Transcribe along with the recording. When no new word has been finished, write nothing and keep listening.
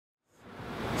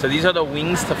So these are the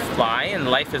wings to fly, and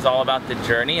life is all about the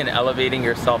journey and elevating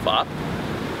yourself up.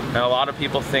 Now a lot of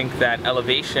people think that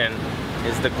elevation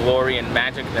is the glory and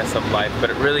magicness of life, but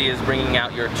it really is bringing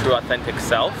out your true authentic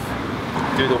self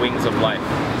through the wings of life.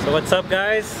 So what's up,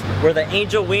 guys? We're the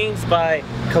Angel Wings by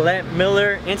Colette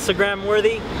Miller, Instagram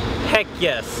worthy? Heck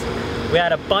yes. We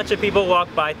had a bunch of people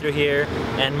walk by through here,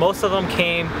 and most of them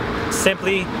came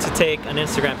simply to take an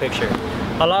Instagram picture.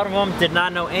 A lot of them did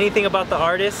not know anything about the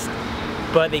artist,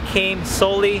 but they came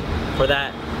solely for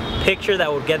that picture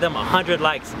that would get them 100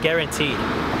 likes, guaranteed.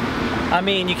 I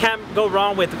mean, you can't go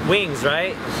wrong with wings,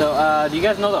 right? So, do you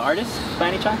guys know the artist by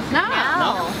any chance?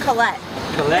 No. Colette.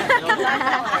 Colette?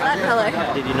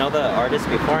 Colette. Did you know the artist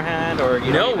beforehand, or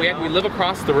you No, we live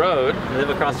across the road. We live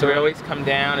across So the we road. always come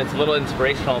down. It's a little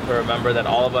inspirational to remember that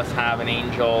all of us have an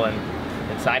angel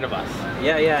inside of us.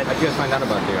 Yeah, yeah. How'd you guys find out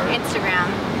about the art?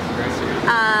 Instagram.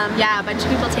 Yeah, a bunch of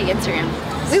people take Instagram.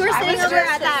 We were sitting over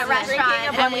at that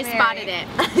restaurant and we spotted it.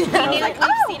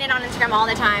 We've seen it on Instagram all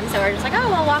the time, so we're just like, oh,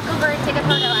 we'll walk over and take a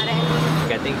photo at it.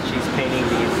 I think she's painting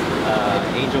these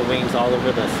angel wings all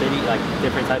over the city, like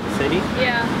different types of cities.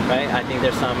 Yeah. Right? I think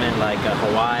there's some in like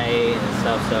Hawaii and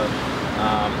stuff. So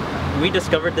we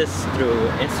discovered this through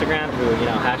Instagram, through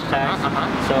hashtags.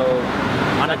 So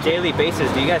on a daily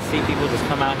basis, do you guys see people just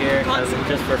come out here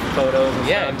just for photos and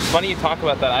Yeah, stuff? it's funny you talk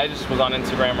about that. I just was on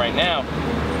Instagram right now,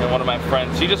 and one of my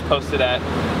friends, she just posted at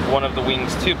one of the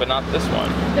wings too, but not this one.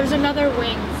 There's another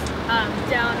wings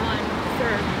down on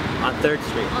 3rd. On 3rd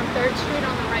Street. On 3rd Street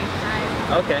on the right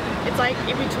side. Okay. It's like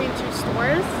in between two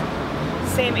stores.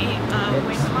 Same wing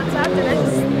concept,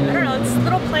 and I don't know, it's a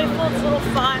little playful, it's a little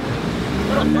fun, a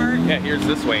little fun. Yeah, here's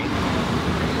this wing.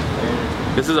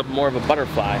 This is more of a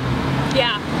butterfly.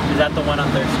 Yeah. Is that the one on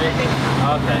 3rd Street?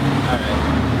 Okay,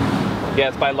 alright. Yeah,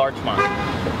 it's by Larchmont.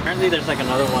 Apparently there's like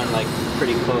another one like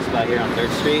pretty close by here on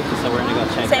 3rd Street, so we're gonna go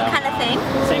check it out. Same kind of thing?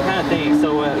 Same kind of thing.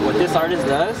 So what this artist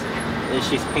does is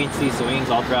she paints these wings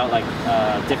all throughout like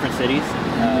different cities.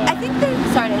 I think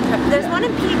there's one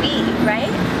in PB,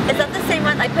 right? Is that the same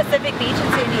one, like Pacific Beach in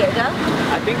San Diego?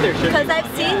 I think there should be. Because I've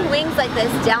seen wings like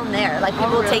this down there, like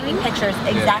people taking pictures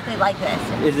exactly like this.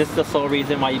 Is this the sole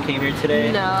reason why you came here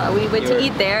today? No, we went to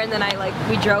eat there, and then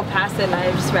we drove past it, and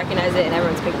I just recognized it in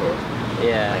everyone's picture.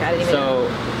 Yeah. Like, I didn't even so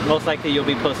most likely you'll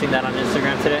be posting that on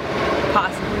Instagram today?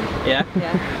 Possibly. Yeah?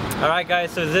 Yeah. Alright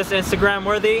guys, so is this Instagram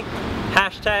worthy?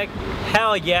 Hashtag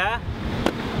hell yeah.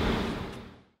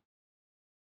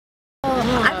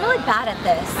 I'm really bad at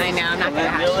this. I know, I'm not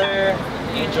gonna Miller,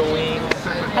 Angel Wings.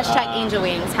 Hashtag Angel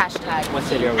Wings, hashtag. What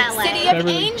city are we in? City of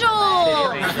Angels!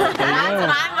 That's what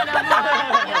I'm gonna put.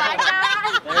 You like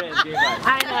that? There it is,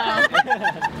 I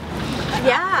know.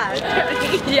 Yeah.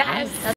 Yes.